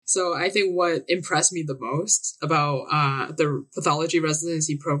So I think what impressed me the most about the pathology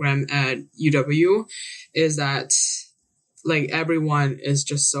residency program at UW is that like everyone is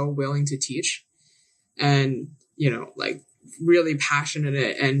just so willing to teach and, like really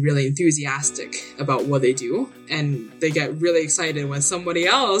passionate and really enthusiastic about what they do. And they get really excited when somebody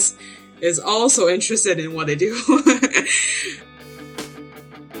else is also interested in what they do.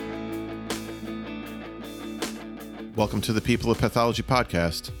 Welcome to the People of Pathology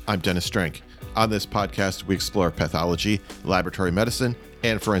podcast. I'm Dennis Strank. On this podcast, we explore pathology, laboratory medicine,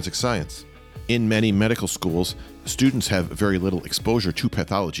 and forensic science. In many medical schools, students have very little exposure to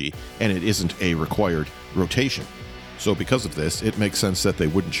pathology, and it isn't a required rotation. So because of this, it makes sense that they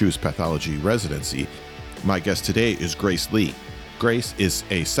wouldn't choose pathology residency. My guest today is Grace Lee. Grace is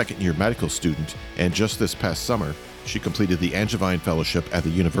a second-year medical student, and just this past summer, she completed the Angevine Fellowship at the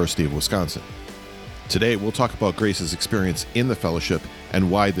University of Wisconsin. Today, we'll talk about Grace's experience in the fellowship and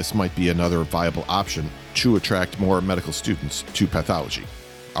why this might be another viable option to attract more medical students to pathology.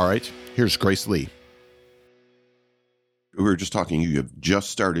 All right, here's Grace Lee. We were just talking, you have just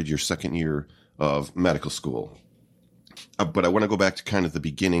started your second year of medical school. But I want to go back to kind of the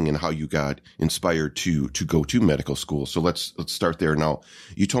beginning and how you got inspired to go to medical school. So let's start there. Now,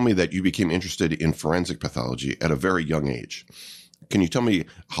 you told me that you became interested in forensic pathology at a very young age. Can you tell me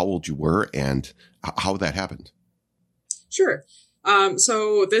how old you were and how that happened? Sure.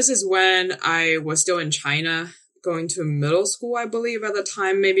 So this is when I was still in China, going to middle school, I believe at the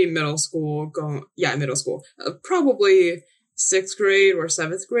time, maybe middle school, middle school, probably 6th grade or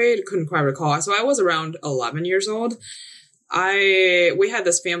 7th grade. Couldn't quite recall. So I was around 11 years old. We had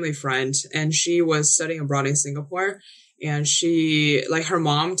this family friend and she was studying abroad in Singapore. And her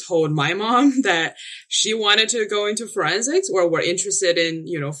mom told my mom that she wanted to go into forensics or were interested in,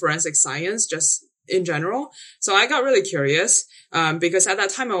 forensic science just in general. So I got really curious, because at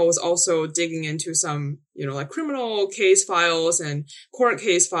that time I was also digging into some, criminal case files and court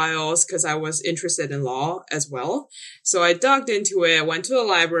case files because I was interested in law as well. So I dug into it, went to the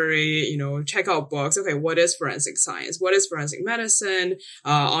library, check out books. Okay, what is forensic science? What is forensic medicine,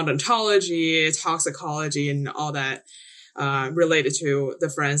 odontology, toxicology, and all that related to the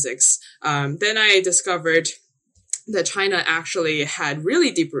forensics. Then I discovered that China actually had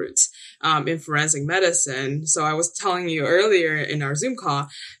really deep roots in forensic medicine. So I was telling you earlier in our Zoom call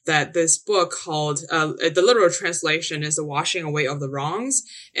that this book called, the literal translation is The Washing Away of the Wrongs,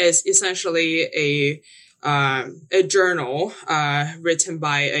 is essentially a journal written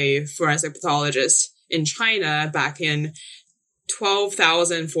by a forensic pathologist in China back in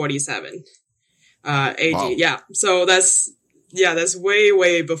 12,047. AD. Wow. Yeah. So that's way,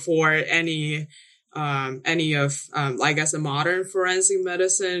 way before any of, I guess the modern forensic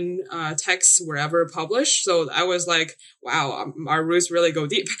medicine, texts were ever published. So I was like, wow, our roots really go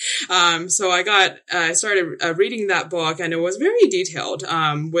deep. So I started reading that book and it was very detailed,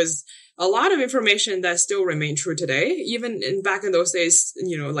 with a lot of information that still remain true today, even back in those days,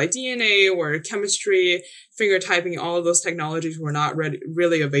 like DNA or chemistry, finger typing, all of those technologies were not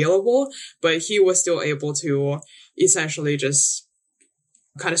really available, but he was still able to essentially just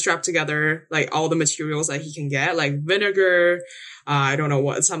kind of strap together like all the materials that he can get, like vinegar, I don't know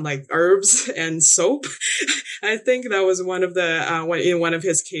what, some like herbs and soap. I think that was one of the, in one of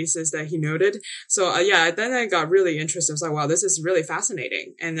his cases that he noted. So then I got really interested. I was like, wow, this is really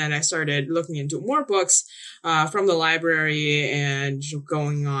fascinating. And then I started looking into more books, from the library and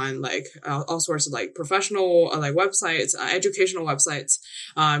going on like, all sorts of like professional, like websites, educational websites,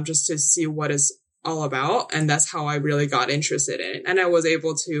 just to see what is all about. And that's how I really got interested in it. And I was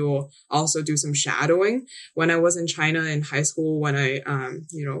able to also do some shadowing when I was in China in high school, when I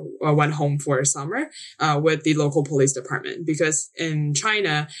went home for a summer, with the local police department, because in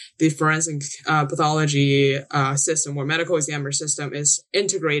China, the forensic, pathology, system or medical examiner system is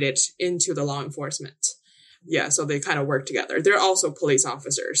integrated into the law enforcement. Yeah. So they kind of work together. They're also police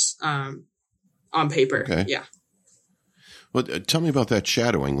officers, on paper. Okay. Yeah. Well, tell me about that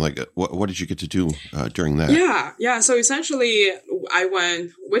shadowing. Like, what did you get to do during that? Yeah. So essentially, I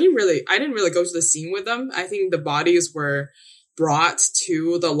didn't really go to the scene with them. I think the bodies were brought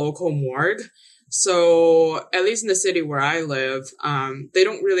to the local morgue. So at least in the city where I live, they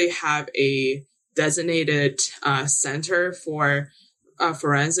don't really have a designated center for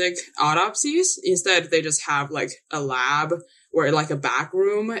forensic autopsies. Instead, they just have like a lab or like a back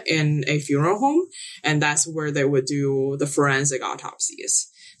room in a funeral home. And that's where they would do the forensic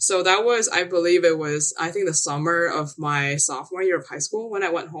autopsies. So that was, I believe I think the summer of my sophomore year of high school when I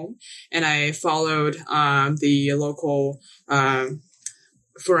went home, and I followed, the local,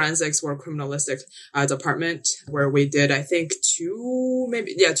 forensics or criminalistic department where we did, I think, two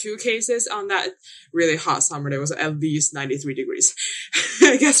cases on that really hot summer. It was at least 93 degrees.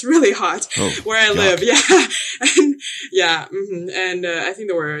 I guess really hot where I live. Yeah. And yeah. Mm-hmm. And I think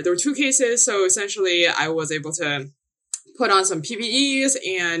there were two cases. So essentially I was able to put on some PPEs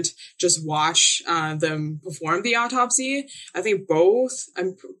and just watch them perform the autopsy. I think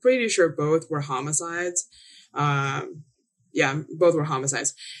I'm pretty sure both were homicides. Both were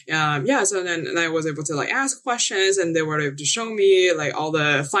homicides. So then I was able to like ask questions, and they were able to show me like all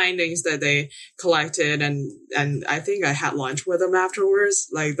the findings that they collected, and I think I had lunch with them afterwards,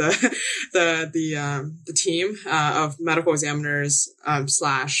 like the team of medical examiners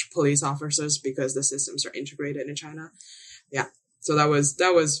 / police officers, because the systems are integrated in China. Yeah. So that was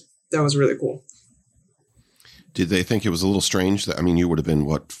really cool. Did they think it was a little strange that, I mean, you would have been,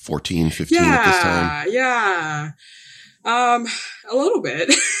 14, 15 at this time? Yeah. A little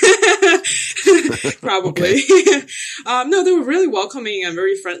bit. Probably. No, they were really welcoming and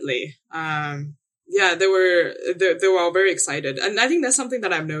very friendly. They were all very excited. And I think that's something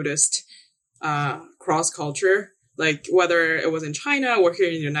that I've noticed, cross culture, like whether it was in China or here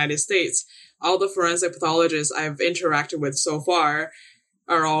in the United States, all the forensic pathologists I've interacted with so far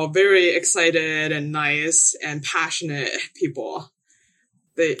are all very excited and nice and passionate people.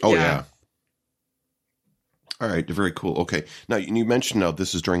 Yeah. All right. Very cool. Okay. Now, you mentioned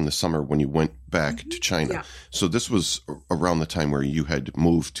this is during the summer when you went back to China. Yeah. So this was around the time where you had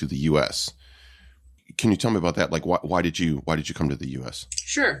moved to the U.S. Can you tell me about that? Like, why did you come to the U.S.?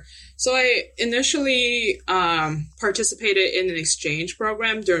 Sure. So I initially participated in an exchange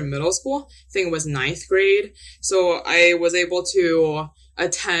program during middle school. I think it was 9th grade. So I was able to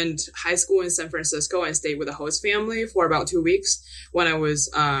attend high school in San Francisco and stay with a host family for about 2 weeks when I was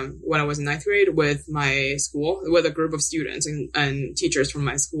in 9th grade with my school, with a group of students and teachers from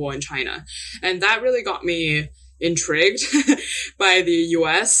my school in China. And that really got me intrigued by the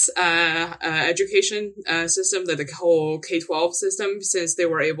U.S. Education system, the whole K-12 system, since they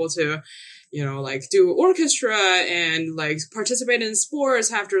were able to, like do orchestra and like participate in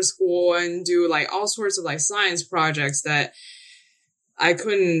sports after school and do like all sorts of like science projects that I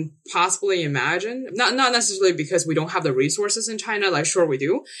couldn't possibly imagine. Not necessarily because we don't have the resources in China, like sure we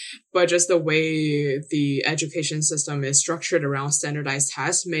do, but just the way the education system is structured around standardized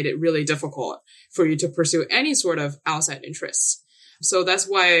tests made it really difficult for you to pursue any sort of outside interests. So that's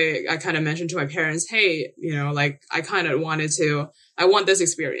why I kind of mentioned to my parents, hey, like I want this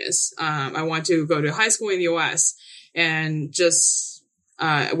experience. I want to go to high school in the US, and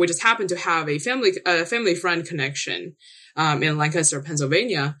we just happen to have a family friend connection in Lancaster,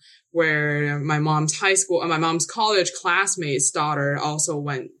 Pennsylvania, where my mom's college classmate's daughter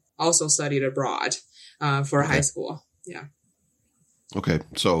also studied abroad for high school. Yeah. Okay.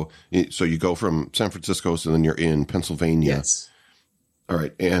 So you go from San Francisco, so then you're in Pennsylvania. Yes. All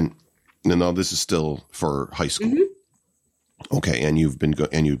right. And now this is still for high school. Mm-hmm. Okay. And you've been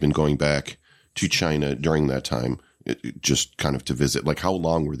going back to China during that time, just kind of to visit. Like, how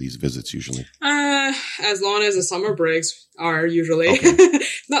long were these visits usually? As long as the summer breaks are usually. Okay.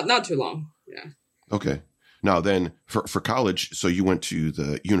 not too long. Yeah. Okay. Now then, for college, so you went to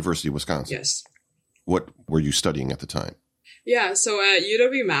the University of Wisconsin. Yes. What were you studying at the time? Yeah, so at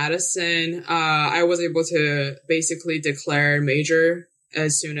UW-Madison, I was able to basically declare major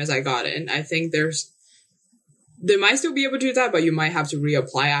as soon as I got in. I think they might still be able to do that, but you might have to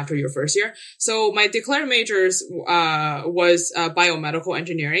reapply after your first year. So my declared majors was biomedical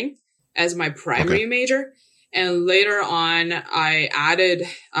engineering as my primary major. And later on, I added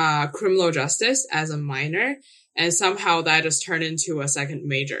criminal justice as a minor. And somehow that just turned into a second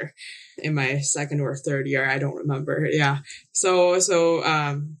major in my second or third year. I don't remember. Yeah. So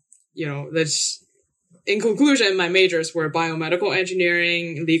that's, in conclusion, my majors were biomedical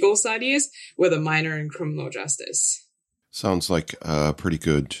engineering, legal studies with a minor in criminal justice. Sounds like a pretty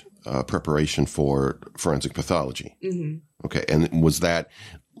good preparation for forensic pathology. Mm-hmm. Okay. And was that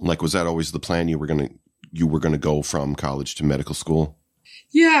always the plan? You were going to go from college to medical school?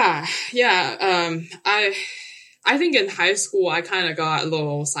 Yeah. I think in high school, I kind of got a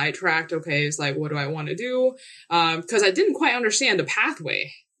little sidetracked. Okay, it's like, what do I want to do? Because I didn't quite understand the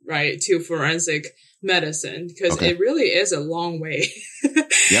pathway, right, to forensic medicine, because it really is a long way.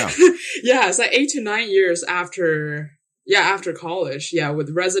 Yeah. Yeah, it's like 8 to 9 years after college. Yeah,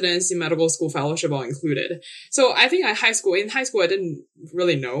 with residency, medical school fellowship all included. So I think in high school, I didn't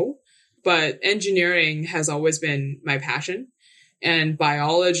really know, but engineering has always been my passion, and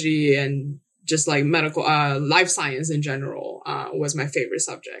biology and just like medical, life science in general, was my favorite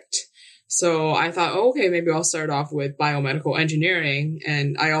subject. So I thought, oh, okay, maybe I'll start off with biomedical engineering.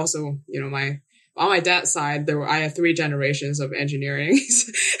 And I also, on my dad's side, I had 3 generations of engineering.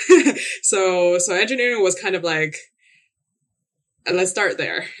 So engineering was kind of like, let's start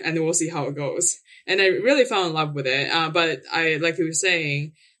there and then we'll see how it goes. And I really fell in love with it. But like you were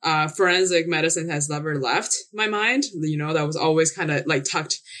saying, forensic medicine has never left my mind. That was always kind of like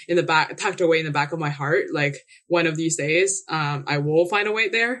tucked away in the back of my heart. Like one of these days, I will find a way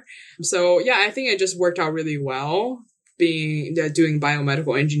there. So yeah, I think it just worked out really well doing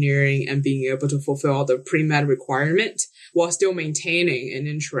biomedical engineering and being able to fulfill the pre-med requirement while still maintaining an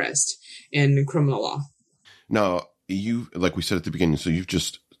interest in criminal law. Now, you, like we said at the beginning, so you've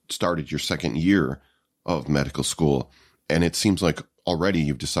just started your 2nd year of medical school, and it seems like already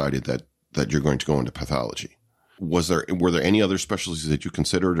you've decided that you're going to go into pathology. Were there any other specialties that you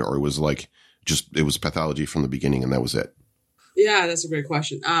considered, or it was pathology from the beginning and that was it? Yeah, that's a great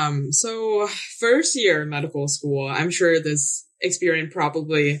question. So first year medical school, I'm sure this experience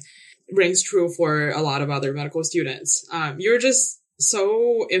probably rings true for a lot of other medical students. You're just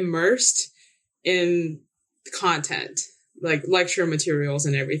so immersed in content, like lecture materials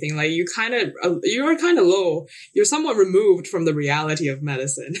and everything. Like you're kind of low. You're somewhat removed from the reality of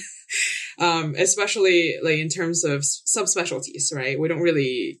medicine, especially like in terms of subspecialties, right? We don't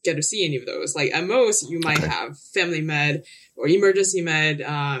really get to see any of those. Like at most, you might have family med or emergency med,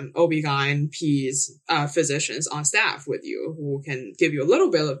 OB-GYN, Peds, physicians on staff with you who can give you a little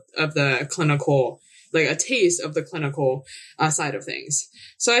bit of the clinical, like a taste of the clinical side of things.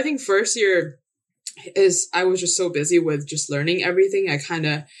 So I think first year I was just so busy with just learning everything. I kind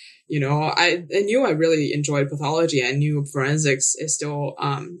of, I knew I really enjoyed pathology. I knew forensics is still,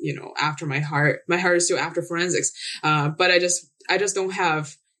 after my heart. My heart is still after forensics. But I just don't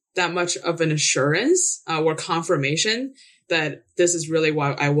have that much of an assurance or confirmation that this is really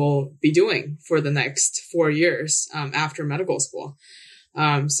what I will be doing for the next 4 years after medical school.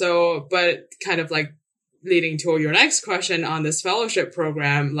 But kind of like leading to your next question on this fellowship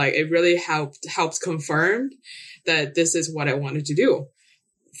program, like it really helps confirm that this is what I wanted to do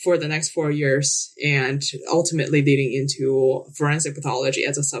for the next 4 years and ultimately leading into forensic pathology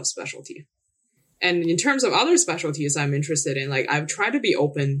as a subspecialty. And in terms of other specialties I'm interested in, like I've tried to be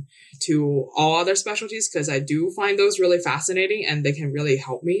open to all other specialties because I do find those really fascinating and they can really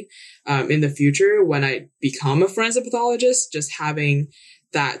help me in the future when I become a forensic pathologist, just having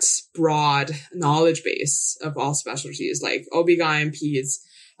that broad knowledge base of all specialties like OB-GYN, Peds,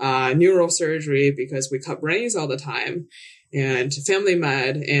 neurosurgery, because we cut brains all the time, and family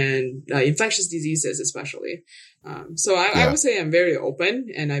med and infectious diseases especially. So I would say I'm very open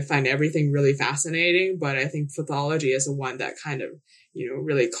and I find everything really fascinating, but I think pathology is the one that kind of,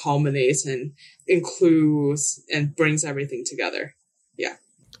 really culminates and includes and brings everything together. Yeah.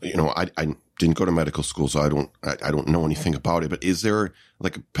 I didn't go to medical school, so I don't know anything about it, but is there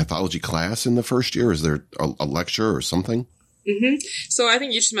like a pathology class in the first year? Is there a lecture or something? Mm-hmm. So I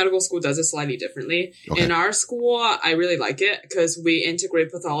think each medical school does it slightly differently. Okay. In our school, I really like it because we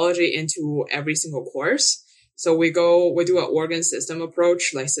integrate pathology into every single course. So we do an organ system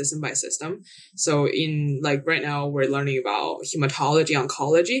approach, like system by system. So in like right now, we're learning about hematology,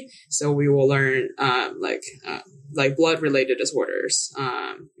 oncology. So we will learn, like blood related disorders,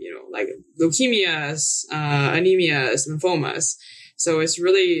 like leukemias, anemias, lymphomas. So it's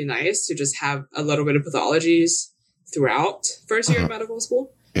really nice to just have a little bit of pathologies throughout first year of medical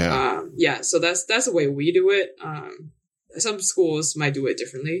school. Yeah. So that's the way we do it. Some schools might do it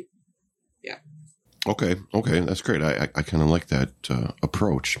differently. Yeah. Okay. That's great. I kind of like that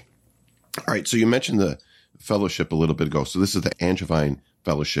approach. All right. So you mentioned the fellowship a little bit ago. So this is the Angevine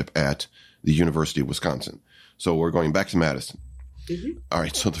Fellowship at the University of Wisconsin. So we're going back to Madison. Mm-hmm. All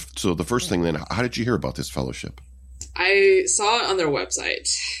right. So the first thing then, how did you hear about this fellowship? I saw it on their website,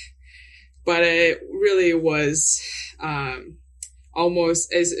 but it really was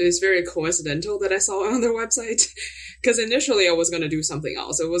it's very coincidental that I saw it on their website. Because initially I was going to do something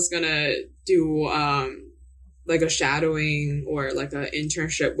else. I was going to do like a shadowing or like an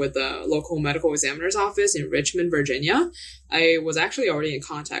internship with the local medical examiner's office in Richmond, Virginia. I was actually already in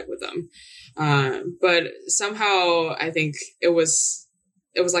contact with them. But somehow I think it was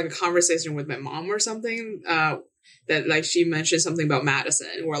like a conversation with my mom or something, that like she mentioned something about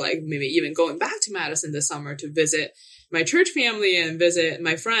Madison, or like maybe even going back to Madison this summer to visit my church family and visit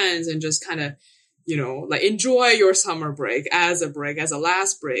my friends and just kind of, like enjoy your summer break as a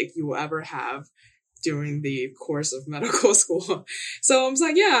last break you will ever have during the course of medical school. So I was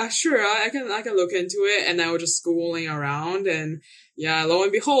like, yeah, sure, I can look into it. And I was just schooling around and, Yeah, lo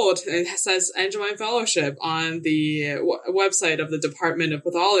and behold, it says Angevine Fellowship on the website of the Department of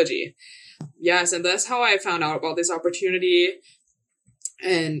Pathology. Yes, and that's how I found out about this opportunity.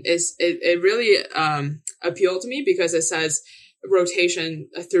 And it really appealed to me because it says rotation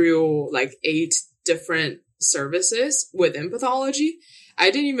through like 8 different services within pathology. I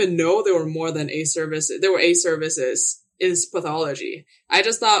didn't even know there were more than 8 services. There were 8 services in pathology. I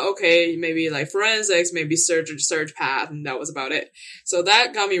just thought, okay, maybe like forensics, maybe surge path, and that was about it. So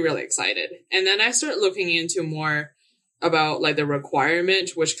that got me really excited. And then I started looking into more about like the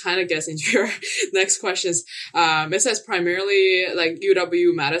requirement, which kind of gets into your next questions. It says primarily like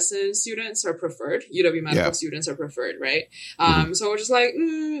UW Madison students are preferred. UW medical students are preferred, right? So we're just like,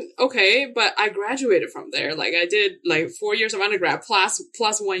 okay, but I graduated from there. Like I did like 4 years of undergrad plus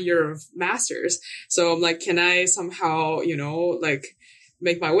 1 year of master's. So I'm like, can I somehow, like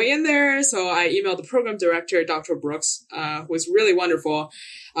make my way in there? So I emailed the program director, Dr. Brooks, who was really wonderful.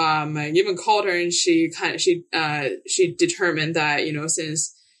 I even called her, and she determined that,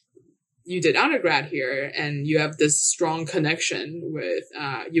 since you did undergrad here and you have this strong connection with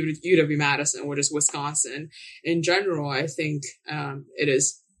UW Madison, which is Wisconsin in general, I think it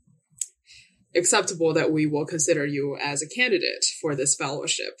is acceptable that we will consider you as a candidate for this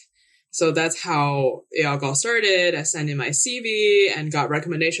fellowship. So that's how it all got started. I sent in my CV and got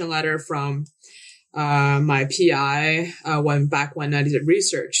recommendation letter from my PI when I did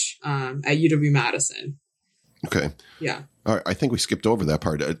research at UW Madison. Okay. Yeah. All right. I think we skipped over that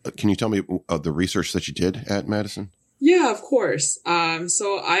part. Can you tell me the research that you did at Madison? Yeah, of course.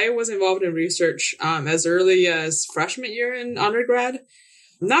 So I was involved in research as early as freshman year in undergrad.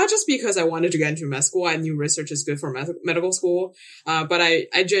 Not just because I wanted to get into med school. I knew research is good for medical school. But I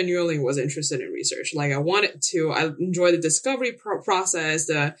genuinely was interested in research. Like I enjoy the discovery process,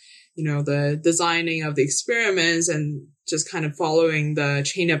 the designing of the experiments, and just kind of following the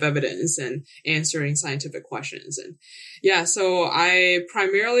chain of evidence and answering scientific questions. And yeah, so I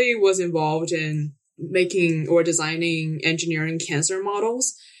primarily was involved in making or designing engineering cancer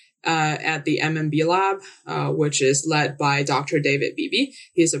models at the MMB lab, which is led by Dr. David Beebe.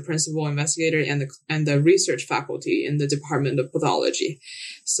 He's a principal investigator and the research faculty in the Department of Pathology.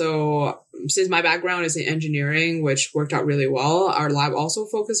 So since my background is in engineering, which worked out really well, our lab also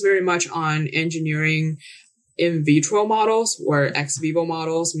focused very much on engineering in vitro models or ex vivo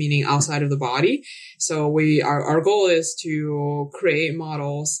models, meaning outside of the body. So our goal is to create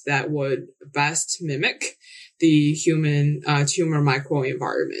models that would best mimic the human tumor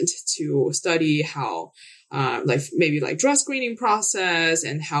microenvironment, to study how like drug screening process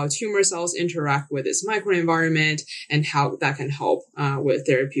and how tumor cells interact with this microenvironment and how that can help with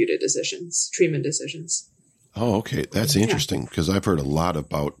therapeutic decisions, treatment decisions. Oh, okay. That's interesting because I've heard a lot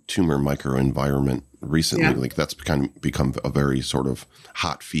about tumor microenvironment recently. Yeah. Like that's kind of become a very sort of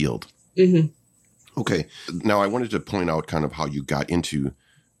hot field. Mm-hmm. Okay. Now I wanted to point out kind of how you got into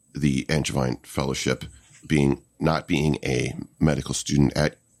the Angevine Fellowship, not being a medical student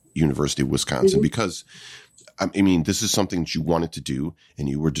at University of Wisconsin, mm-hmm. because I mean, this is something that you wanted to do and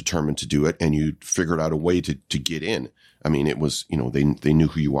you were determined to do it and you figured out a way to get in. I mean, it was, they knew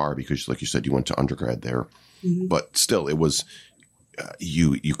who you are because like you said, you went to undergrad there, mm-hmm. but still it was,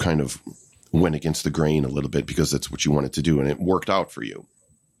 you kind of went against the grain a little bit because that's what you wanted to do and it worked out for you.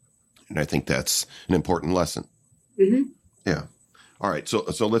 And I think that's an important lesson. Mm-hmm. Yeah. All right, so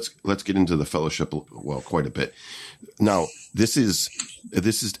let's get into the fellowship. Well, quite a bit. Now, this is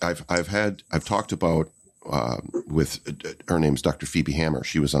I've talked about with her name's Dr. Phoebe Hammer.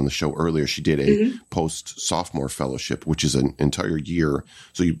 She was on the show earlier. She did a mm-hmm. post-sophomore fellowship, which is an entire year.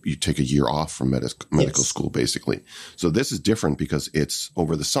 So you take a year off from medical yes. school, basically. So this is different because it's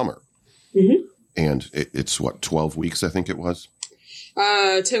over the summer, mm-hmm. and it's what 12 weeks, I think it was.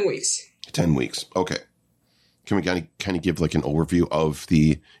 10 weeks. 10 weeks. Okay. Can we kind of give like an overview of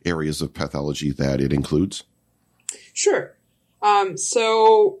the areas of pathology that it includes? Sure.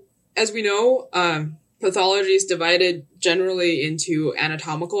 So as we know, pathology is divided generally into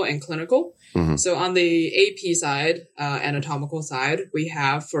anatomical and clinical. Mm-hmm. So on the AP side, anatomical side, we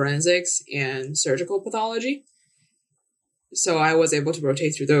have forensics and surgical pathology. So I was able to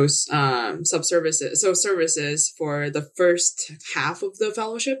rotate through those sub-services. So services for the first half of the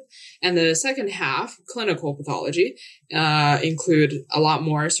fellowship. And the second half, clinical pathology, include a lot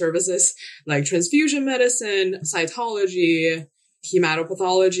more services like transfusion medicine, cytology,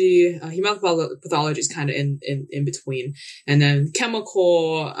 hematopathology. Hematopathology is kind of in between. And then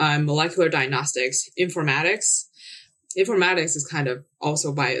chemical, molecular diagnostics, informatics. Informatics is kind of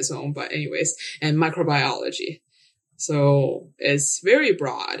also by its own, but anyways, and microbiology. So it's very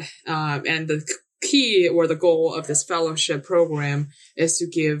broad. And the key or the goal of this fellowship program is to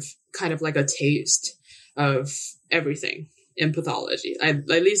give kind of like a taste of everything in pathology, at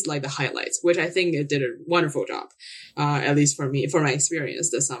least like the highlights, which I think it did a wonderful job, at least for me, for my experience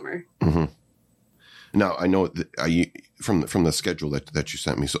this summer. Mm-hmm. Now, I know that from the schedule that you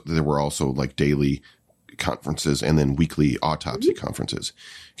sent me, so there were also like daily conferences and then weekly autopsy conferences.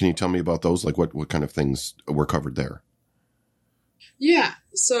 Can you tell me about those? Like what kind of things were covered there? Yeah.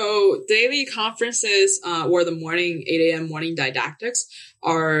 So daily conferences or the morning 8 a.m. morning didactics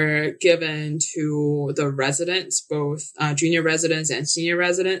are given to the residents, both junior residents and senior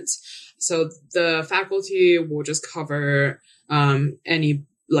residents. So the faculty will just cover any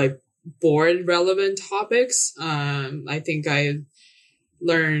like board relevant topics. I think I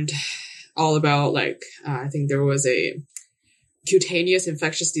learned all about I think there was a cutaneous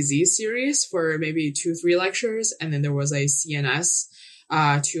infectious disease series for maybe 2-3 lectures. And then there was a CNS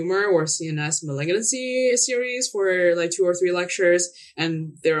tumor or CNS malignancy series for like 2 or 3 lectures.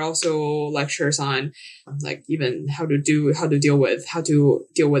 And there are also lectures on like even how to deal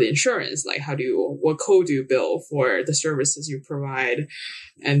with insurance, like what code do you bill for the services you provide.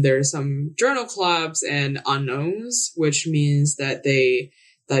 And there's some journal clubs and unknowns, which means that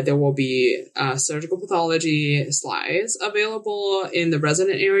there will be surgical pathology slides available in the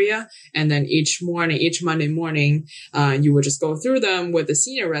resident area. And then each Monday morning, you would just go through them with the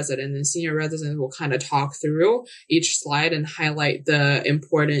senior resident, and senior resident will kind of talk through each slide and highlight the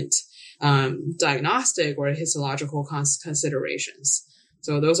important diagnostic or histological considerations.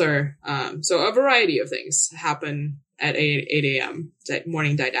 So those are, so a variety of things happen at 8 a.m.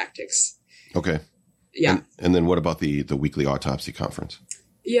 morning didactics. Okay. Yeah. And then what about the weekly autopsy conference?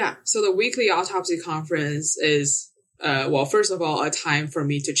 Yeah. So the weekly autopsy conference is, first of all, a time for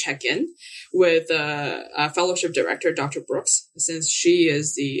me to check in with fellowship director, Dr. Brooks, since she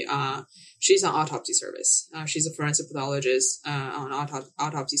is she's on autopsy service. She's a forensic pathologist on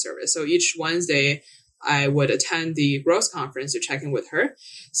autopsy service. So each Wednesday, I would attend the Gross conference to check in with her.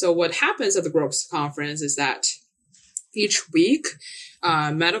 So what happens at the Gross conference is that each week,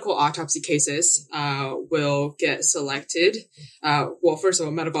 medical autopsy cases will get selected. First of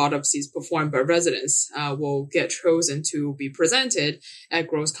all, medical autopsies performed by residents will get chosen to be presented at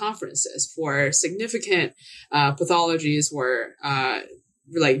Gross conferences for significant pathologies or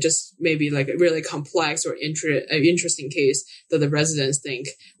like just maybe like a really complex or interesting case that the residents think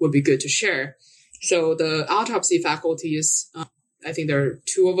would be good to share. So the autopsy faculties, I think there are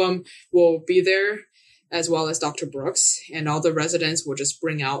 2 of them, will be there, as well as Dr. Brooks, and all the residents will just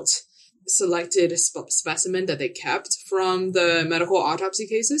bring out selected specimen that they kept from the medical autopsy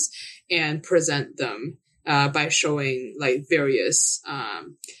cases and present them by showing like various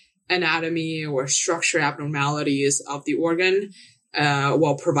anatomy or structure abnormalities of the organ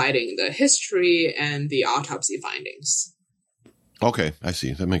while providing the history and the autopsy findings. Okay, I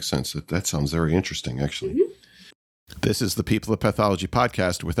see. That makes sense. That sounds very interesting, actually. Mm-hmm. This is the People of Pathology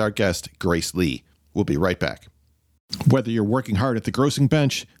podcast with our guest, Grace Lee. We'll be right back. Whether you're working hard at the grossing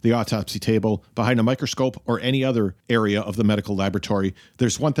bench, the autopsy table, behind a microscope, or any other area of the medical laboratory,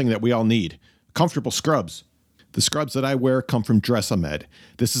 there's one thing that we all need: comfortable scrubs. The scrubs that I wear come from Dressamed.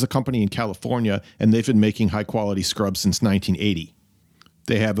 This is a company in California, and they've been making high-quality scrubs since 1980.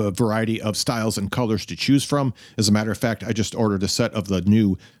 They have a variety of styles and colors to choose from. As a matter of fact, I just ordered a set of the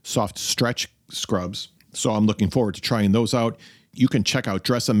new soft stretch scrubs, so I'm looking forward to trying those out. You can check out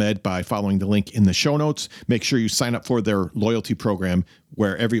Dressamed by following the link in the show notes. Make sure you sign up for their loyalty program,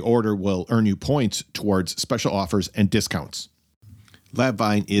 where every order will earn you points towards special offers and discounts.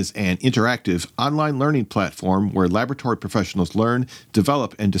 LabVine is an interactive online learning platform where laboratory professionals learn,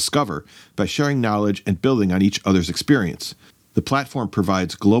 develop, and discover by sharing knowledge and building on each other's experience. The platform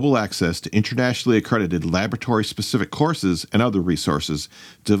provides global access to internationally accredited laboratory-specific courses and other resources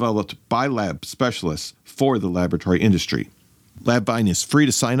developed by lab specialists for the laboratory industry. LabVine is free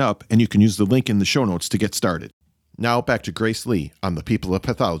to sign up, and you can use the link in the show notes to get started. Now back to Grace Lee on the People of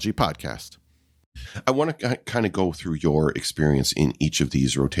Pathology podcast. I want to kind of go through your experience in each of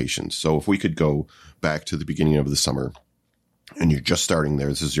these rotations. So if we could go back to the beginning of the summer, and you're just starting there,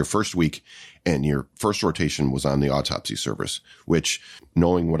 this is your first week, and your first rotation was on the autopsy service, which,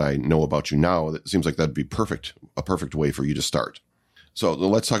 knowing what I know about you now, it seems like that'd be a perfect way for you to start. So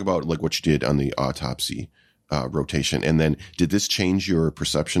let's talk about like what you did on the autopsy rotation. And then did this change your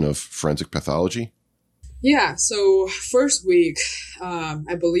perception of forensic pathology? Yeah. So first week,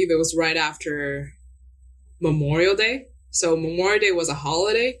 I believe it was right after Memorial Day. So Memorial Day was a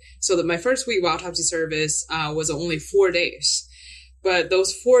holiday. So my first week of autopsy service was only 4 days. But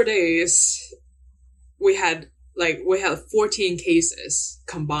those 4 days, we had we had 14 cases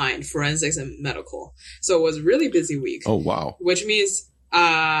combined, forensics and medical. So it was a really busy week. Oh, wow. Which means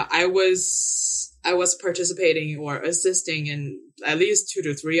I was participating or assisting in at least 2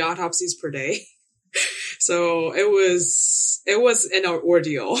 to 3 autopsies per day. So it was an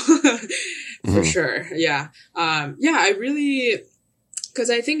ordeal for sure. Yeah. I really, because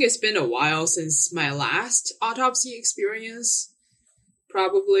I think it's been a while since my last autopsy experience.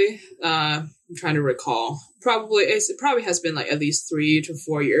 Probably, I'm trying to recall. It probably has been at least 3 to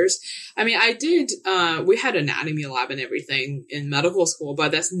 4 years. I mean, I did. We had anatomy lab and everything in medical school,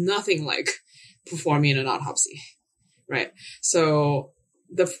 but that's nothing like performing an autopsy, right? So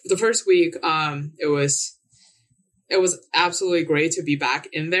the first week, it was absolutely great to be back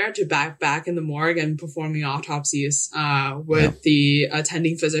in there, to back in the morgue and performing autopsies with the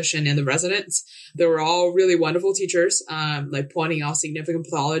attending physician and the residents. They were all really wonderful teachers, pointing out significant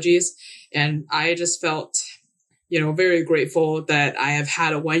pathologies. And I just felt, very grateful that I have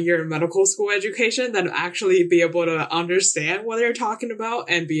had a 1-year medical school education that actually be able to understand what they're talking about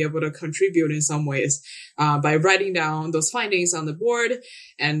and be able to contribute in some ways by writing down those findings on the board.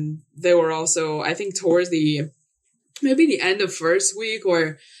 And they were also, I think, towards maybe the end of first week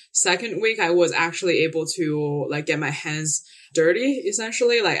or second week, I was actually able to get my hands dirty,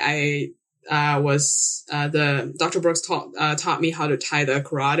 essentially. Dr. Brooks taught me how to tie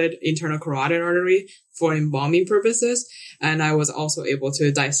the internal carotid artery for embalming purposes. And I was also able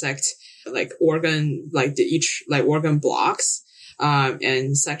to dissect organ blocks,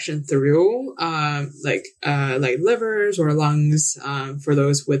 and section through, livers or lungs, for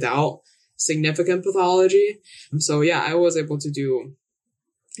those without significant pathology. So yeah, I was able to do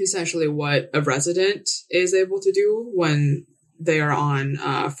essentially what a resident is able to do when they are on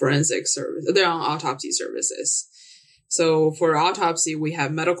forensic service. They're on autopsy services. So for autopsy, we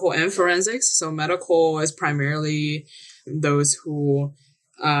have medical and forensics. So medical is primarily those who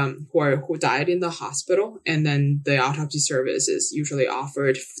died in the hospital, and then the autopsy service is usually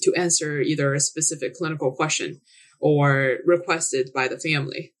offered to answer either a specific clinical question or requested by the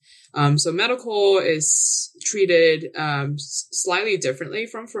family. So medical is treated slightly differently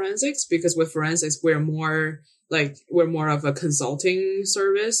from forensics, because with forensics we're more of a consulting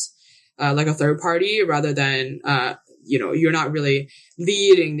service, like a third party, rather than you're not really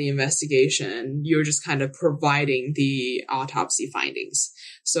leading the investigation. You're just kind of providing the autopsy findings.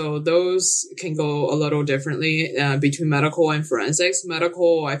 So those can go a little differently between medical and forensics.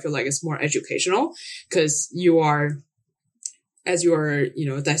 Medical, I feel like it's more educational, because as you are,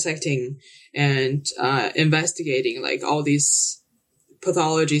 dissecting and investigating, all these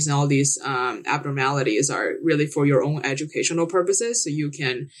pathologies and all these abnormalities are really for your own educational purposes. So you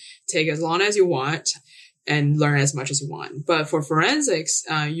can take as long as you want and learn as much as you want. But for forensics,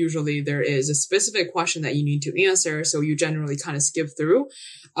 usually there is a specific question that you need to answer. So you generally kind of skip through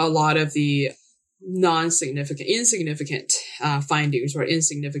a lot of the insignificant findings or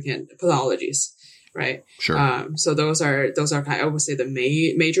insignificant pathologies. Right. Sure. So those are kind of, I would say, the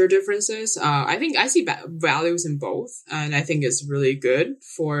major differences. I think I see values in both, and I think it's really good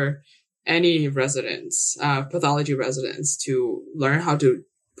for any residents, pathology residents, to learn how to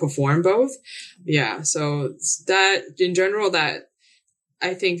perform both. Yeah. So that in general, that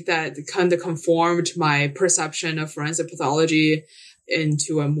I think that kind of conformed my perception of forensic pathology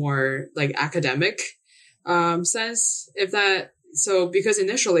into a more academic sense. Because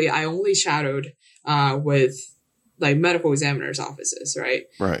initially I only shadowed with medical examiners' offices, right?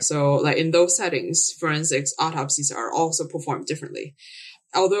 Right. So in those settings, forensics autopsies are also performed differently.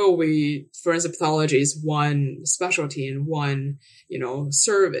 Although forensic pathology is one specialty and one,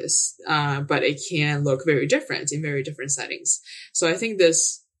 service, but it can look very different in very different settings. So I think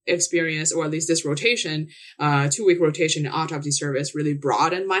this experience, or at least this rotation, 2-week rotation in autopsy service, really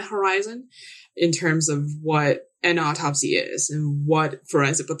broadened my horizon in terms of what an autopsy is and what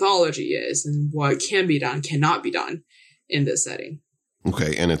forensic pathology is and what can be done, cannot be done in this setting.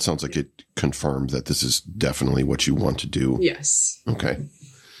 Okay. And it sounds like it confirmed that this is definitely what you want to do. Yes. Okay.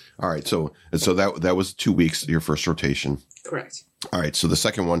 All right. So that was 2 weeks, your first rotation. Correct. All right. So the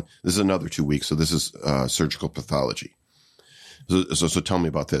second one, this is another 2 weeks. So this is surgical pathology. So tell me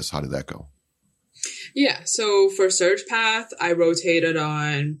about this. How did that go? Yeah. So for Surg Path, I rotated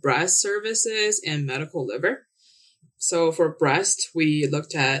on breast services and medical liver. So for breast, we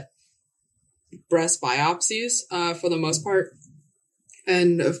looked at breast biopsies for the most part,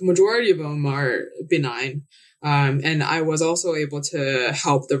 and the majority of them are benign. And I was also able to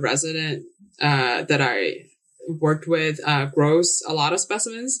help the resident that I worked with gross a lot of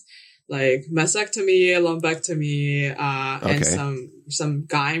specimens, like mastectomy, lumpectomy, and some some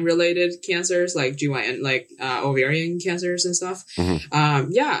gyne related cancers like GYN, like ovarian cancers and stuff.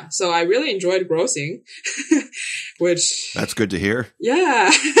 So I really enjoyed grossing, which that's good to hear.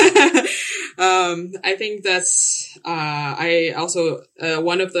 Yeah. I think that's, I also,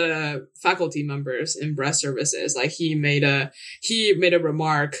 one of the faculty members in breast services, like he made a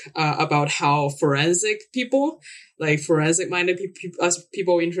remark, about how forensic people, like forensic minded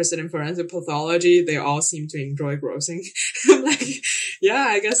people interested in forensic pathology, they all seem to enjoy grossing. I'm like, yeah,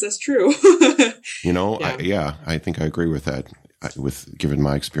 I guess that's true. I think I agree with that. Given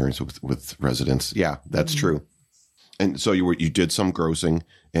my experience with residents. Yeah, that's true. And so you did some grossing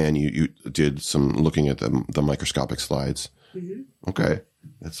and you did some looking at the microscopic slides. Okay.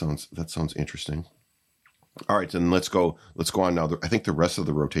 That sounds interesting. All right. Then let's go on now. I think the rest of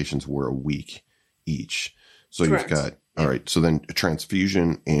the rotations were a week each. So Correct. You've got, all right. So then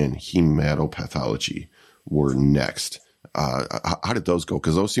transfusion and hematopathology were next. How did those go?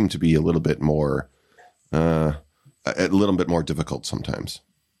 Cause those seem to be a little bit more difficult sometimes.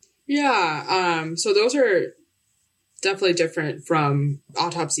 Yeah. So those are definitely different from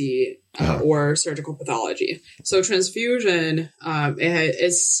autopsy or surgical pathology. So transfusion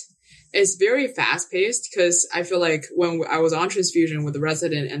is very fast paced because I feel like when I was on transfusion with the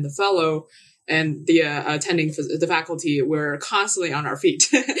resident and the fellow and the the faculty, we're constantly on our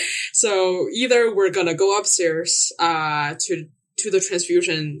feet. So either we're gonna go upstairs to the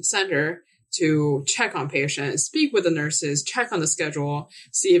transfusion center to check on patients, speak with the nurses, check on the schedule,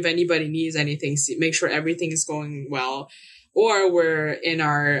 see if anybody needs anything, make sure everything is going well. Or we're in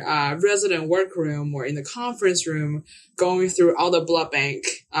our resident workroom or in the conference room going through all the blood bank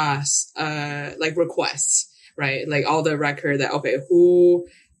like requests, right? Like all the record that, okay, who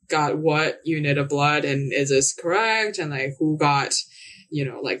got what unit of blood and is this correct? And like who got,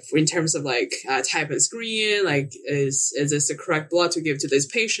 like in terms of like type and screen, like is this the correct blood to give to this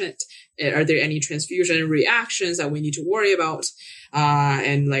patient? Are there any transfusion reactions that we need to worry about?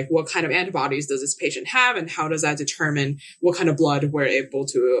 And like what kind of antibodies does this patient have? And how does that determine what kind of blood we're able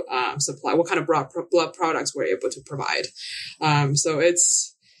to supply, what kind of blood products we're able to provide? So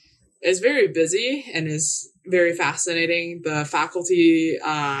it's very busy and is very fascinating. The faculty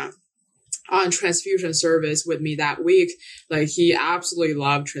on transfusion service with me that week, like he absolutely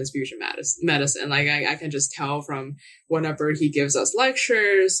loved transfusion medicine. Like I can just tell from whenever he gives us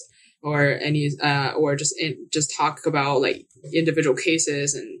lectures or just talk about like individual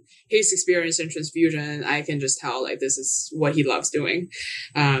cases and his experience in transfusion, I can just tell like this is what he loves doing.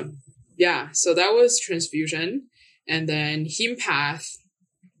 So that was transfusion. And then hempath.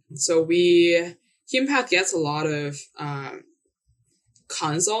 So hempath gets a lot of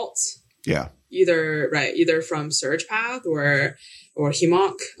consults. Yeah. Either from SurgPath or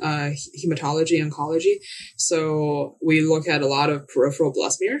hemonc, hematology oncology. So we look at a lot of peripheral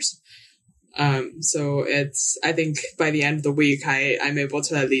blood smears. So I think by the end of the week, I'm able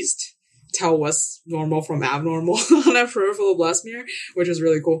to at least tell what's normal from abnormal on a peripheral blood smear, which is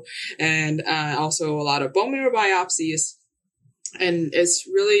really cool. And also a lot of bone marrow biopsies. And it's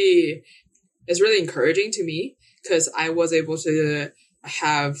really encouraging to me because I was able to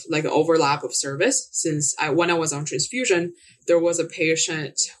have like an overlap of service since when I was on transfusion, there was a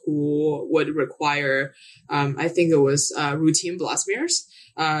patient who would require, I think it was routine blood smears.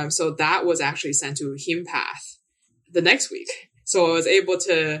 So that was actually sent to hempath the next week. So I was able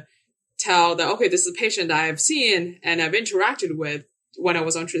to tell that, okay, this is a patient that I've seen and I've interacted with when I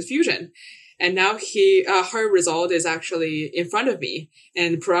was on transfusion. And now her result is actually in front of me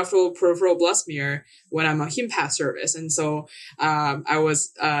in peripheral blood smear when I'm on hempath service. And so,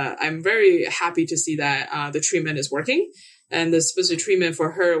 I'm very happy to see that, the treatment is working. And the specific treatment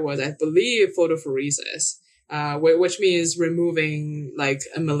for her was, I believe, photopheresis, which means removing like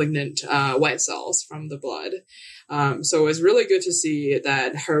malignant, white cells from the blood. So it's really good to see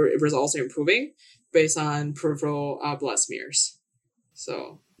that her results are improving based on peripheral, blood smears.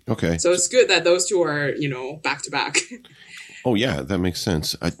 So. Okay. So it's good that those two are, back to back. Oh, yeah, that makes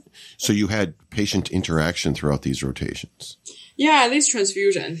sense. So you had patient interaction throughout these rotations? Yeah, at least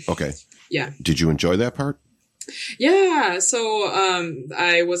transfusion. Okay. Yeah. Did you enjoy that part? Yeah. So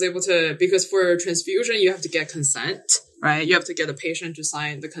I was able to, because for transfusion, you have to get consent, right? You have to get a patient to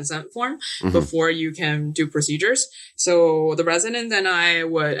sign the consent form before you can do procedures. So the resident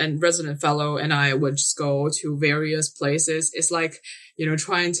and resident fellow and I would just go to various places. It's like,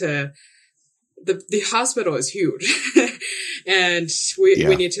 trying to, the hospital is huge and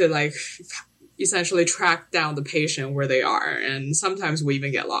we need to like, essentially track down the patient where they are. And sometimes we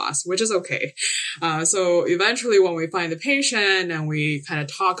even get lost, which is okay. So eventually when we find the patient and we kind of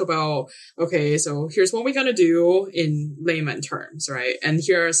talk about, okay, so here's what we're going to do in layman terms, right? And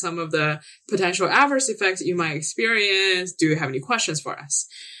here are some of the potential adverse effects you might experience. Do you have any questions for us?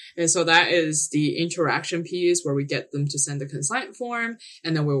 And so that is the interaction piece where we get them to send the consent form,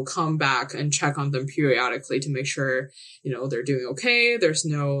 and then we will come back and check on them periodically to make sure, they're doing okay. There's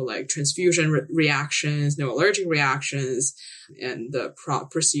no like transfusion reactions, no allergic reactions, and the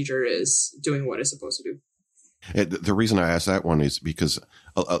procedure is doing what it's supposed to do. The reason I asked that one is because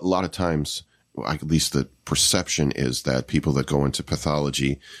a lot of times, at least the perception is that people that go into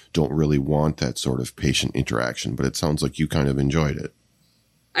pathology don't really want that sort of patient interaction, but it sounds like you kind of enjoyed it.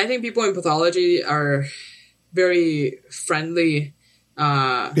 I think people in pathology are very friendly,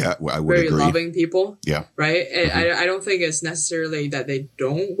 I would very agree. loving people. Yeah. Right? I don't think it's necessarily that they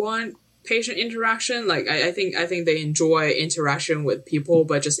don't want patient interaction. Like, I think they enjoy interaction with people,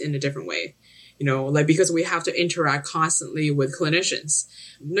 but just in a different way. Because we have to interact constantly with clinicians,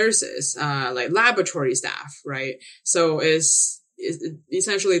 nurses, like laboratory staff, right? So it's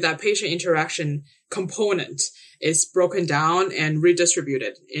essentially that patient interaction component is broken down and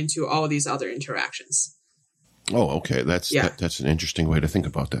redistributed into all these other interactions. Oh, okay. That's an interesting way to think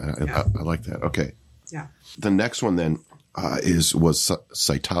about that. I like that. Okay. Yeah. The next one then was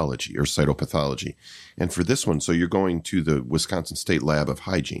cytology or cytopathology. And for this one, so you're going to the Wisconsin State Lab of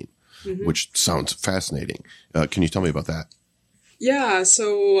Hygiene, which sounds fascinating. Can you tell me about that? Yeah,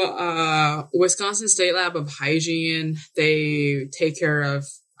 so Wisconsin State Lab of Hygiene, they take care of,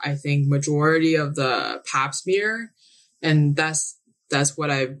 I think, majority of the pap smear, and that's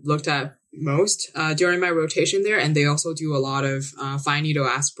what I looked at most during my rotation there. And they also do a lot of fine needle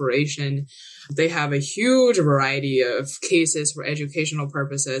aspiration. They have a huge variety of cases for educational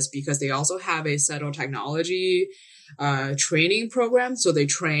purposes because they also have a cytotechnology training program. So they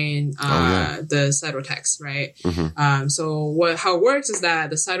train the cytotechs, right? So how it works is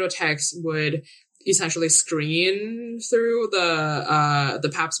that the cytotechs would essentially screen through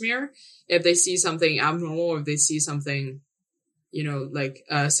the pap smear. If they see something abnormal, or if they see something,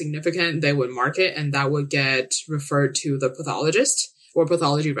 significant, they would mark it, and that would get referred to the pathologist or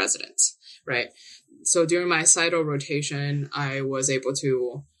pathology resident, right? So during my cyto rotation, I was able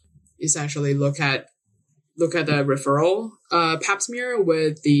to essentially look at the referral pap smear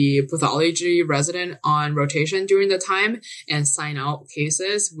with the pathology resident on rotation during the time and sign out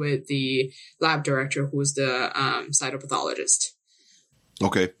cases with the lab director, who's the cytopathologist.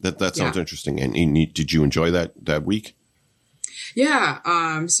 Okay, that sounds interesting. And did you enjoy that week?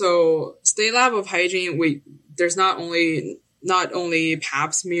 Yeah. So State Lab of Hygiene, there's not only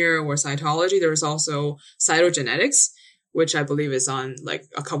pap smear or cytology, there's also cytogenetics, which I believe is on like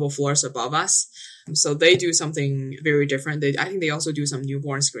a couple floors above us. So they do something very different. I think they also do some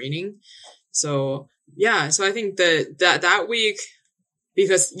newborn screening. So yeah, so I think that week,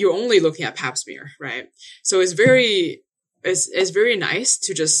 because you're only looking at pap smear, right? So it's very nice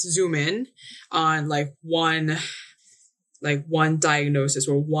to just zoom in on one diagnosis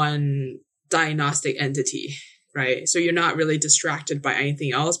or one diagnostic entity, right? So you're not really distracted by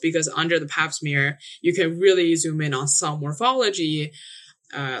anything else, because under the pap smear, you can really zoom in on some morphology,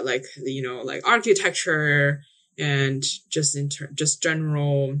 like architecture and just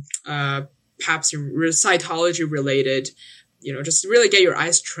general pap smear cytology related, just really get your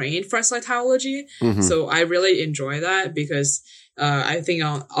eyes trained for cytology. So I really enjoy that because I think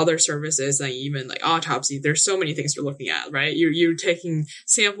on other services, like even like autopsy, there's so many things you're looking at, right? You're taking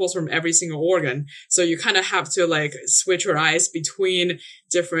samples from every single organ. So you kind of have to like switch your eyes between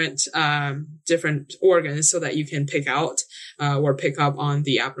different organs so that you can pick out or pick up on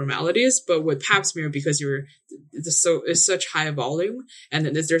the abnormalities. But with pap smear, because it's such high volume, and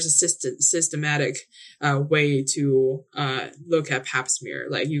then there's a systematic way to look at pap smear.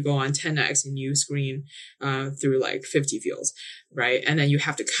 Like you go on 10x and you screen through like 50 fields, right? And then you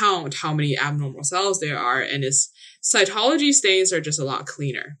have to count how many abnormal cells there are. And cytology stains are just a lot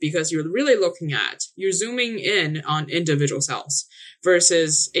cleaner because you're really you're zooming in on individual cells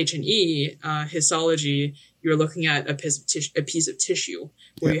versus H&E, histology, you're looking at a piece of tissue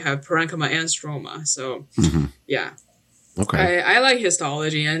where you have parenchyma and stroma. So yeah. Okay. I like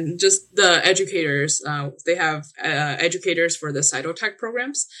histology, and just the educators. They have educators for the cytotech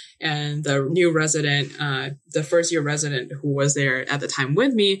programs, and the new resident, the first year resident who was there at the time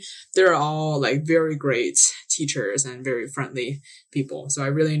with me, they're all like very great teachers and very friendly people. So I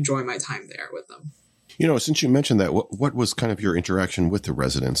really enjoy my time there with them. Since you mentioned that, what was kind of your interaction with the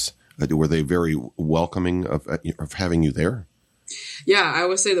residents? Were they very welcoming of having you there? Yeah, I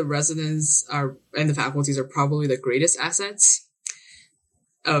would say the residents and the faculties are probably the greatest assets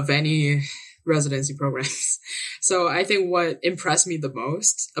of any residency programs. So I think what impressed me the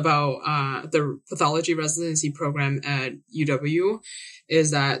most about the pathology residency program at UW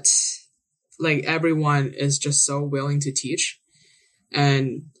is that like everyone is just so willing to teach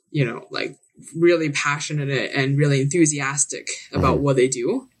and, like really passionate and really enthusiastic about what they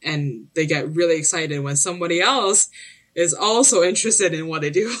do. And they get really excited when somebody else is also interested in what they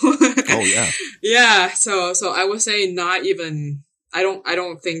do. Oh yeah. Yeah. So I would say not even, I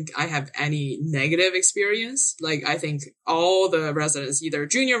don't think I have any negative experience. Like I think all the residents, either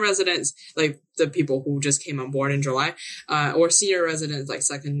junior residents, like the people who just came on board in July, or senior residents, like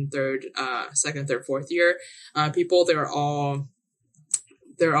second, third, fourth year, people, they're all,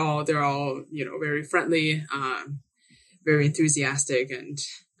 very friendly, very enthusiastic and,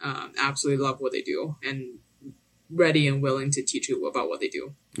 absolutely love what they do and ready and willing to teach you about what they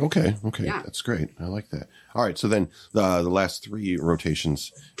do. Okay. Yeah. That's great. I like that. All right. So then the last 3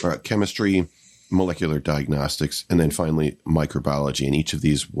 rotations are chemistry, molecular diagnostics, and then finally microbiology. And each of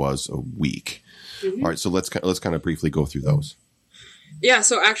these was a week. Mm-hmm. All right. So let's kind of briefly go through those. Yeah.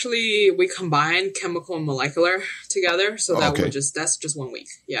 So actually we combined chemical and molecular together. So that's just 1 week.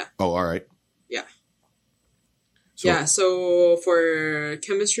 Yeah. Oh, all right. Yeah. So for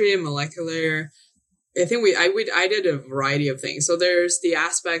chemistry and molecular, I think I did a variety of things. So there's the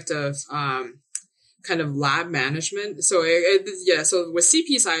aspect of kind of lab management. So so with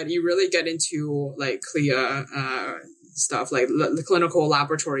CP side, you really get into like CLIA stuff, like the clinical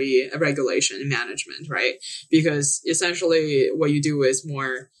laboratory regulation and management, right? Because essentially what you do is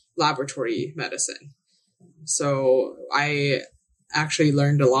more laboratory medicine. So I actually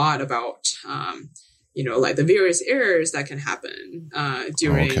learned a lot about like the various errors that can happen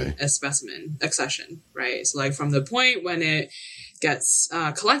during a specimen accession, right? So like from the point when it gets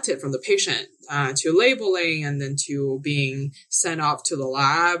collected from the patient to labeling and then to being sent off to the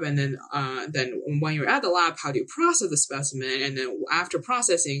lab. And then when you're at the lab, how do you process the specimen? And then after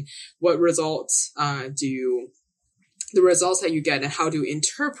processing, what results the results that you get and how do you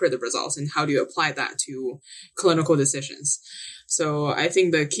interpret the results and how do you apply that to clinical decisions? So I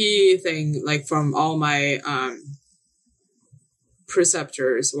think the key thing, like from all my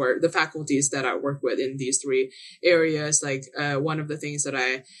preceptors or the faculties that I work with in these 3 areas, like one of the things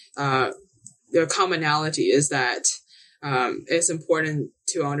that the commonality is that it's important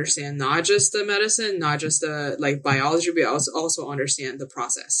to understand not just the medicine, not just the like biology, but also understand the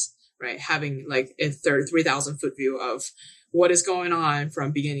process, right? Having like a 3,000 foot view of what is going on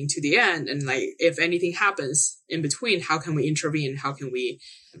from beginning to the end. And like, if anything happens in between, how can we intervene? How can we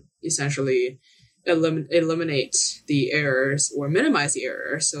essentially eliminate the errors or minimize the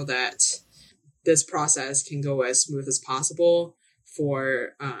errors so that this process can go as smooth as possible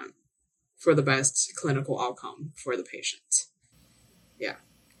for the best clinical outcome for the patient. Yeah.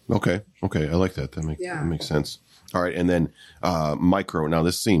 Okay. I like that. That makes sense. All right. And then micro. Now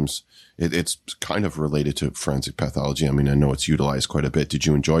this seems it's kind of related to forensic pathology. I mean, I know it's utilized quite a bit. Did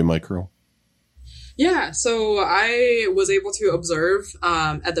you enjoy micro? Yeah. So I was able to observe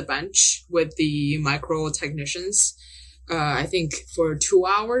at the bench with the micro technicians, I think for 2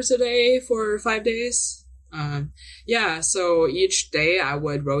 hours a day for 5 days. So each day I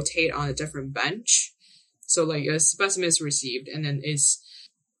would rotate on a different bench. So like a specimen is received and then is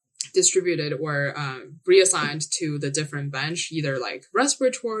distributed or reassigned to the different bench, either like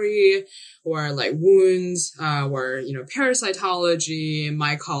respiratory or like wounds or parasitology,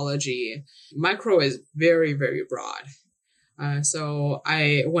 mycology. Micro is very, very broad. So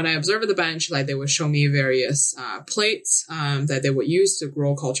when I observed the bench, like they would show me various plates that they would use to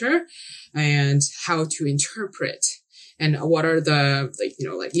grow culture and how to interpret and what are the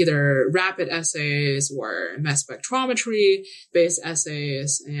like either rapid assays or mass spectrometry based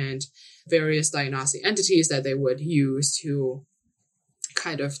assays and various diagnostic entities that they would use to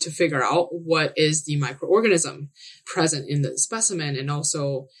kind of to figure out what is the microorganism present in the specimen. And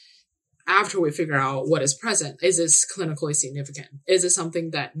also after we figure out what is present, is this clinically significant? Is it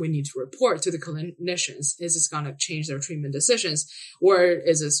something that we need to report to the clinicians? Is this going to change their treatment decisions? Or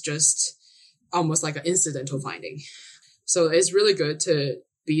is this just almost like an incidental finding? So it's really good to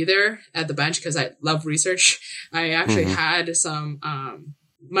be there at the bench because I love research. I actually had some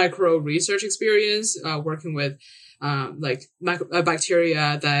micro research experience working with like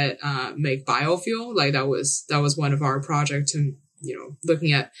bacteria that make biofuel. Like that was one of our projects to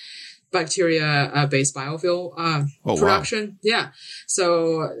looking at bacteria based biofuel production. Wow. Yeah.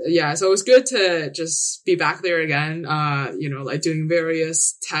 So it was good to just be back there again, like doing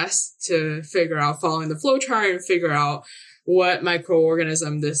various tests to figure out, following the flow chart and figure out what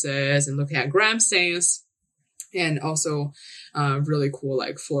microorganism this is and looking at gram stains. And also, really cool,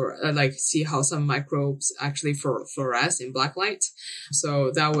 like see how some microbes actually fluoresce in black light.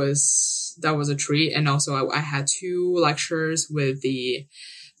 So that was a treat. And also I had 2 lectures with the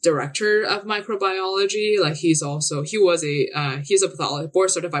director of microbiology. Like he's a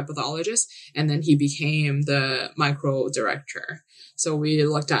board certified pathologist, and then he became the micro director. So we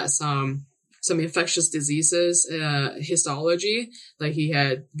looked at some infectious diseases, histology. Like he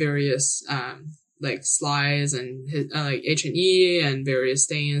had various, like slides and like H&E and various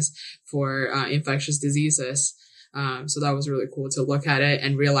stains for infectious diseases. So that was really cool to look at it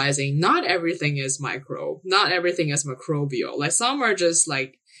and realizing not everything is microbial. Like some are just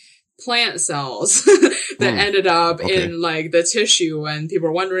like plant cells that ended up in like the tissue, and people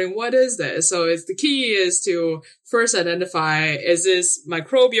are wondering, what is this? So the key is to first identify, is this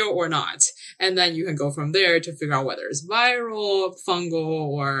microbial or not? And then you can go from there to figure out whether it's viral, fungal,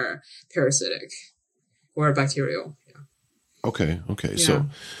 or parasitic, or bacterial. Yeah. Okay. Yeah.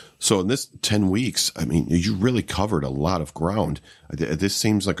 So in this 10 weeks, I mean, you really covered a lot of ground. This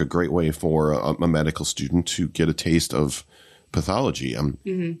seems like a great way for a medical student to get a taste of pathology.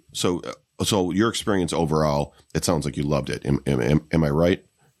 So your experience overall, it sounds like you loved it. Am I right?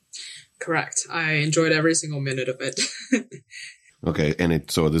 Correct. I enjoyed every single minute of it. Okay.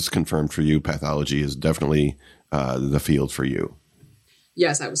 And so this confirmed for you, pathology is definitely the field for you.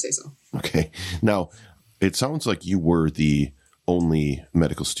 Yes, I would say so. Okay. Now, it sounds like you were the only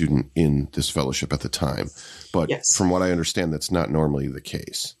medical student in this fellowship at the time, but yes, from what I understand, that's not normally the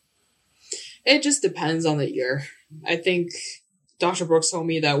case. It just depends on the year. I think Dr. Brooks told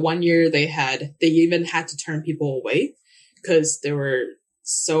me that one year they even had to turn people away because there were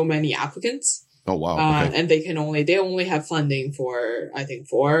so many applicants. Oh, wow. Okay. And they only have funding for, I think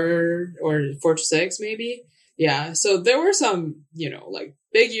 4 to 6 maybe. Yeah. So there were some, like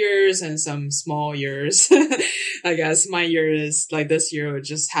big years and some small years. I guess my year is like this year, it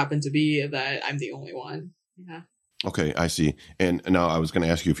just happened to be that I'm the only one. Yeah. Okay, I see. And now I was going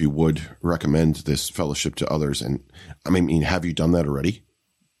to ask you if you would recommend this fellowship to others. And I mean, have you done that already?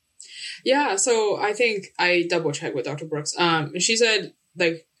 Yeah. So I think I double checked with Dr. Brooks. She said,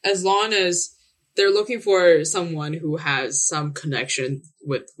 like, as long as they're looking for someone who has some connection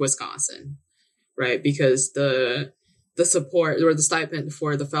with Wisconsin, right? Because the support or the stipend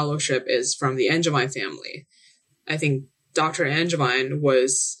for the fellowship is from the Angevine family. I think Dr. Angevine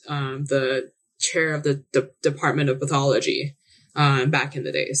was the chair of the Department of Pathology back in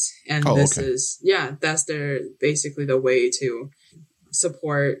the days. And that's basically the way to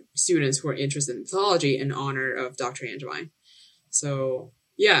support students who are interested in pathology in honor of Dr. Angevine. So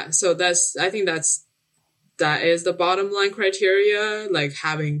yeah, so I think that is the bottom line criteria, like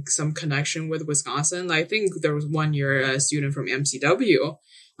having some connection with Wisconsin. I think there was one year a student from MCW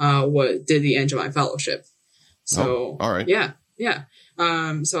did the Angevine fellowship. So all right. Yeah.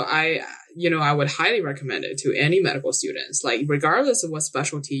 So I would highly recommend it to any medical students, like regardless of what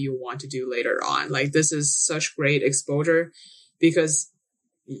specialty you want to do later on. Like this is such great exposure because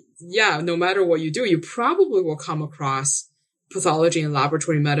no matter what you do, you probably will come across pathology and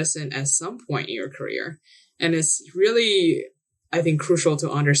laboratory medicine at some point in your career. And it's really, I think, crucial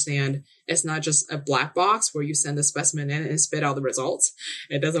to understand it's not just a black box where you send the specimen in and spit out the results.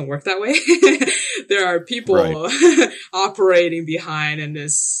 It doesn't work that way. There are people operating behind, and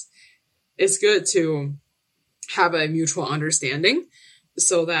it's good to have a mutual understanding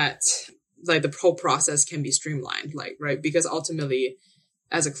so that like the whole process can be streamlined, because ultimately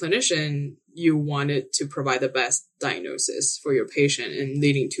as a clinician, you want it to provide the best diagnosis for your patient and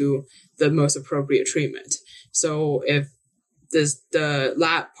leading to the most appropriate treatment. So if the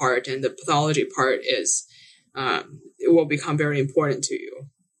lab part and the pathology part is, it will become very important to you.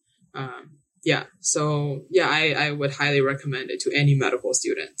 I would highly recommend it to any medical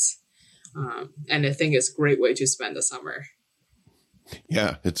students. And I think it's a great way to spend the summer.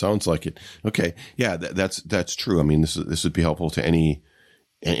 Yeah, it sounds like it. Okay. Yeah, that's true. I mean, this would be helpful to any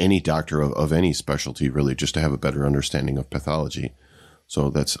doctor of any specialty, really, just to have a better understanding of pathology.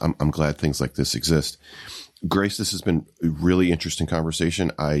 So I'm glad things like this exist. Grace, this has been a really interesting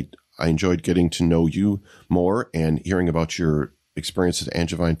conversation. I enjoyed getting to know you more and hearing about your experience at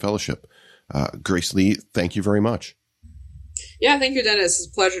Angevine Fellowship. Grace Lee, thank you very much. Yeah, thank you, Dennis. It's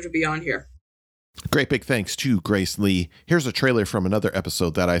a pleasure to be on here. Great big thanks to Grace Lee. Here's a trailer from another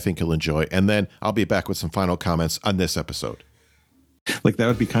episode that I think you'll enjoy, and then I'll be back with some final comments on this episode. Like, that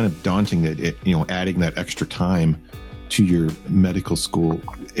would be kind of daunting, that adding that extra time to your medical school,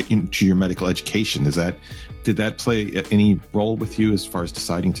 to your medical education. Did that play any role with you as far as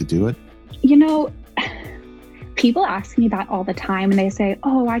deciding to do it? people ask me that all the time, and they say,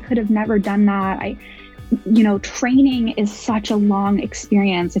 oh, I could have never done that. Training is such a long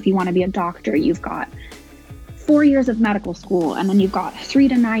experience. If you want to be a doctor, you've got 4 years of medical school, and then you've got 3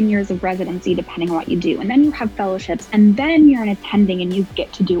 to 9 years of residency, depending on what you do. And then you have fellowships, and then you're an attending and you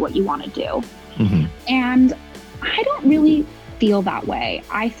get to do what you want to do. Mm-hmm. And I don't really feel that way.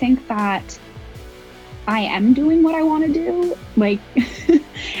 I think that I am doing what I want to do. Like,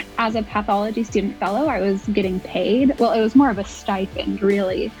 as a pathology student fellow, I was getting paid. Well, it was more of a stipend,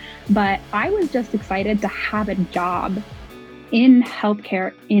 really. But I was just excited to have a job in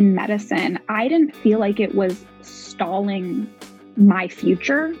healthcare, in medicine. I didn't feel like it was stalling my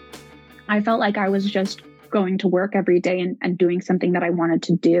future. I felt like I was just going to work every day and doing something that I wanted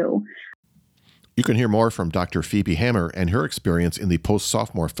to do. You can hear more from Dr. Phoebe Hammer and her experience in the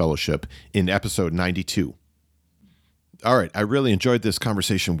post-sophomore fellowship in episode 92. All right, I really enjoyed this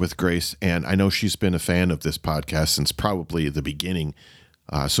conversation with Grace, and I know she's been a fan of this podcast since probably the beginning.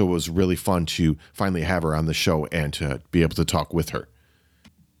 So it was really fun to finally have her on the show and to be able to talk with her.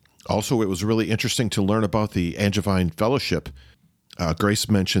 Also, it was really interesting to learn about the Angevine Fellowship. Grace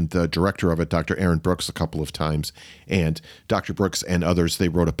mentioned the director of it, Dr. Aaron Brooks, a couple of times, and Dr. Brooks and others, they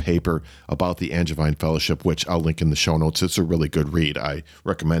wrote a paper about the Angevine Fellowship, which I'll link in the show notes. It's a really good read. I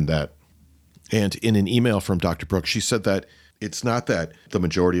recommend that. And in an email from Dr. Brooks, she said that it's not that the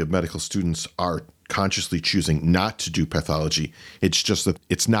majority of medical students are consciously choosing not to do pathology. It's just that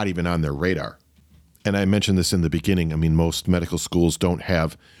it's not even on their radar. And I mentioned this in the beginning. I mean, most medical schools don't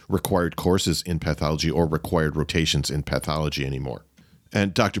have required courses in pathology or required rotations in pathology anymore.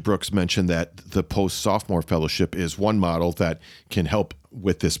 And Dr. Brooks mentioned that the post-sophomore fellowship is one model that can help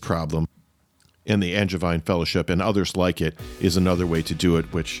with this problem. And the Angevine Fellowship and others like it is another way to do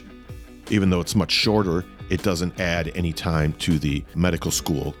it, which, even though it's much shorter, it doesn't add any time to the medical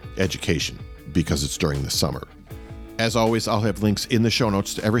school education because it's during the summer. As always, I'll have links in the show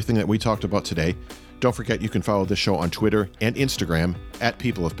notes to everything that we talked about today. Don't forget you can follow this show on Twitter and Instagram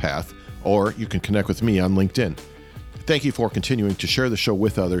 @PeopleOfPath, or you can connect with me on LinkedIn. Thank you for continuing to share the show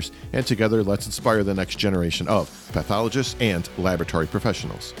with others, and together let's inspire the next generation of pathologists and laboratory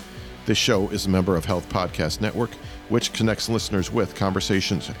professionals. This show is a member of Health Podcast Network, which connects listeners with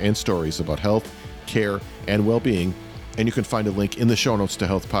conversations and stories about health, care, and well-being, and you can find a link in the show notes to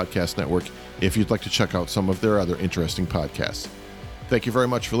Health Podcast Network if you'd like to check out some of their other interesting podcasts. Thank you very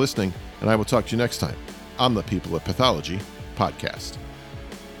much for listening, and I will talk to you next time on the People of Pathology podcast.